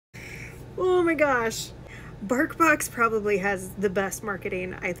Oh my gosh. BarkBox probably has the best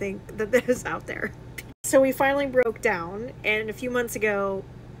marketing, I think, that is out there. So we finally broke down and a few months ago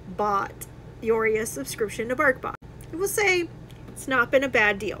bought Yori a subscription to BarkBox. I will say it's not been a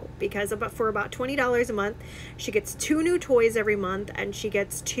bad deal because for about $20 a month, she gets 2 new toys every month and she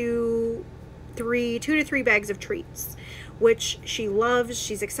gets 2 to 3 bags of treats, which she loves,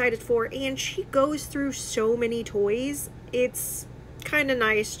 she's excited for, and she goes through so many toys. It's kind of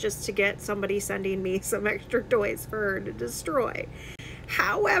nice just to get somebody sending me some extra toys for her to destroy.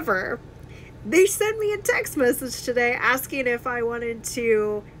 However, they sent me a text message today asking if I wanted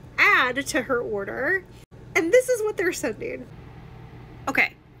to add to her order, and this is what they're sending.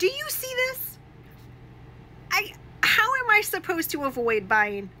 Okay, do you see this? How am I supposed to avoid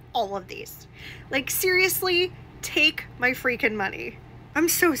buying all of these? Like, seriously, take my freaking money. I'm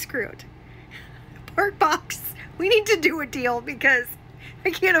so screwed. BarkBox, we need to do a deal because I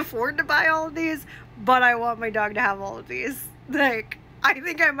can't afford to buy all of these, but I want my dog to have all of these. Like, I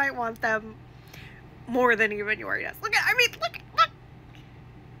think I might want them more than even Yori does. Look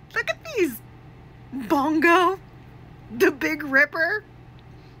at these. Bongo, the Big Ripper,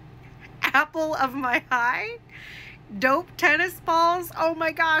 apple of my eye, dope tennis balls. Oh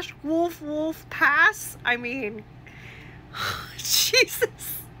my gosh, wolf pass. I mean,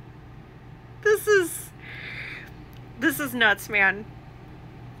 Jesus. This is nuts, man.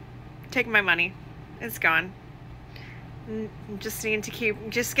 Take my money. It's gone. Just need to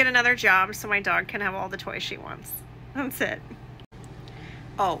just get another job so my dog can have all the toys she wants. That's it.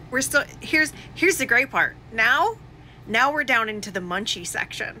 Oh, we're still, here's the great part. Now we're down into the munchie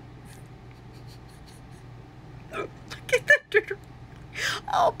section. Look at that.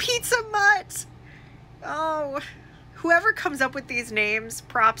 Oh, Pizza Mutt. Oh, whoever comes up with these names,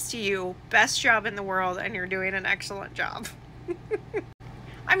 props to you. Best job in the world, and you're doing an excellent job.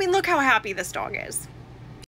 I mean, look how happy this dog is.